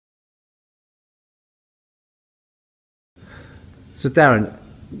So Darren,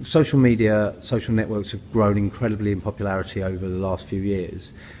 social media, social networks have grown incredibly in popularity over the last few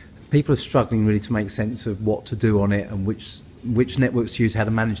years. People are struggling really to make sense of what to do on it and which networks to use, how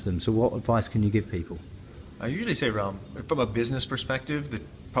to manage them. So what advice can you give people? I usually say, from a business perspective,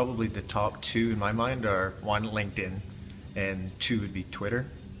 probably the top two in my mind are one, LinkedIn, and two would be Twitter.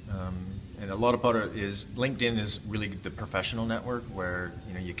 And a lot about it is LinkedIn is really the professional network where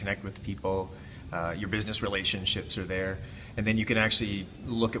you connect with people, your business relationships are there, and then you can actually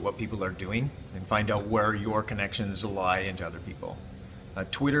look at what people are doing and find out where your connections lie into other people.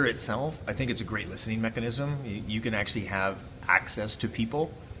 Twitter itself, I think it's a great listening mechanism. You can actually have access to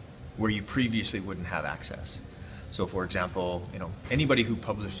people where you previously wouldn't have access. So for example, anybody who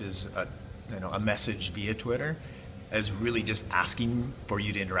publishes a message via Twitter is really just asking for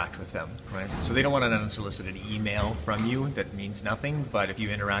you to interact with them, right? So they don't want an unsolicited email from you that means nothing, but if you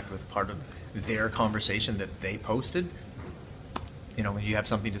interact with part of their conversation that they posted, when you have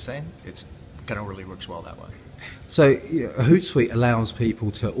something to say, it's kind of really works well that way. So HootSuite allows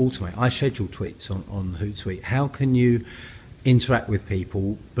people to automate. I schedule tweets on HootSuite. How can you interact with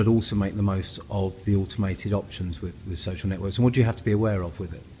people but also make the most of the automated options with social networks, and what do you have to be aware of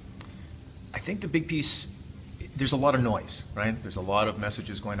with it? I think the big piece, there's a lot of noise, right? There's a lot of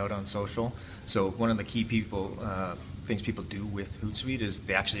messages going out on social. So one of the key things people do with HootSuite is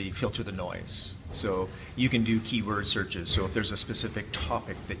they actually filter the noise. So you can do keyword searches. So if there's a specific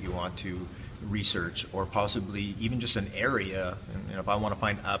topic that you want to research, or possibly even just an area, and if I want to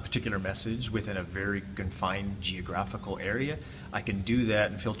find a particular message within a very confined geographical area, I can do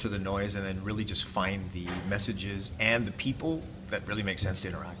that and filter the noise and then really just find the messages and the people that really make sense to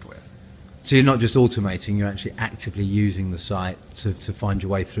interact with. So you're not just automating, you're actually actively using the site to find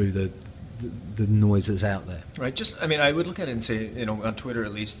your way through the noise that's out there. Right. I would look at it and say, on Twitter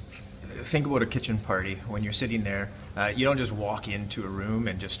at least, think about a kitchen party. When you're sitting there, you don't just walk into a room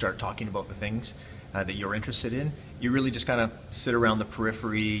and just start talking about the things that you're interested in. You really just kind of sit around the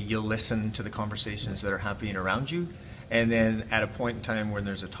periphery, you'll listen to the conversations that are happening around you, and then at a point in time when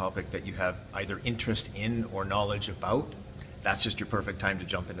there's a topic that you have either interest in or knowledge about, that's just your perfect time to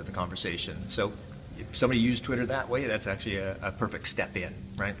jump into the conversation. So if somebody used Twitter that way, that's actually a perfect step in,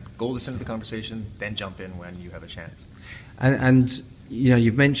 right? Go listen to the conversation, then jump in when you have a chance. And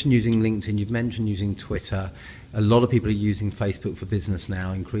you've mentioned using LinkedIn, you've mentioned using Twitter. A lot of people are using Facebook for business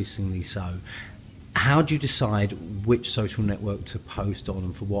now, increasingly so. How do you decide which social network to post on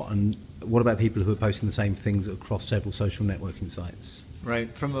and for what? And what about people who are posting the same things across several social networking sites? Right.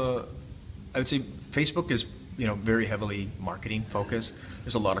 I would say Facebook is very heavily marketing focused.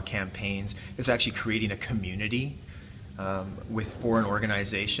 There's a lot of campaigns. It's actually creating a community for an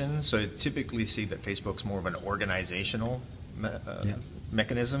organization. So I typically see that Facebook's more of an organizational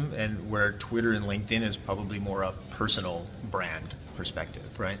mechanism, and where Twitter and LinkedIn is probably more a personal brand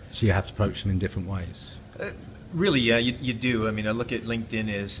perspective, right? So you have to approach them in different ways. Really, yeah, you do. I look at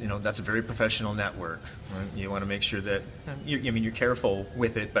LinkedIn as, that's a very professional network, right? You want to make sure that, you're careful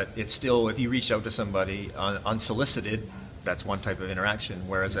with it, but it's still, if you reach out to somebody unsolicited, that's one type of interaction.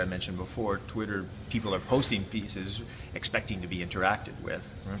 Whereas I mentioned before, Twitter, people are posting pieces expecting to be interacted with,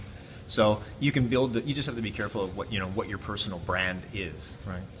 right? So you can you just have to be careful of what your personal brand is,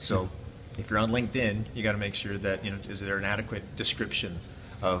 right? So if you're on LinkedIn, you got to make sure that, is there an adequate description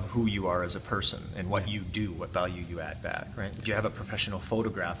of who you are as a person and what you do, what value you add back, right? If you have a professional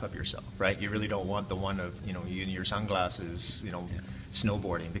photograph of yourself, right? You really don't want the one of, you in your sunglasses,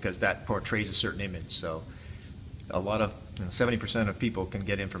 snowboarding, because that portrays a certain image. So a lot of, 70% of people can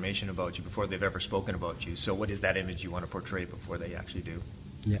get information about you before they've ever spoken about you. So what is that image you want to portray before they actually do?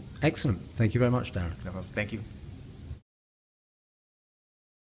 Yeah, excellent. Thank you very much, Darren. No problem. Thank you.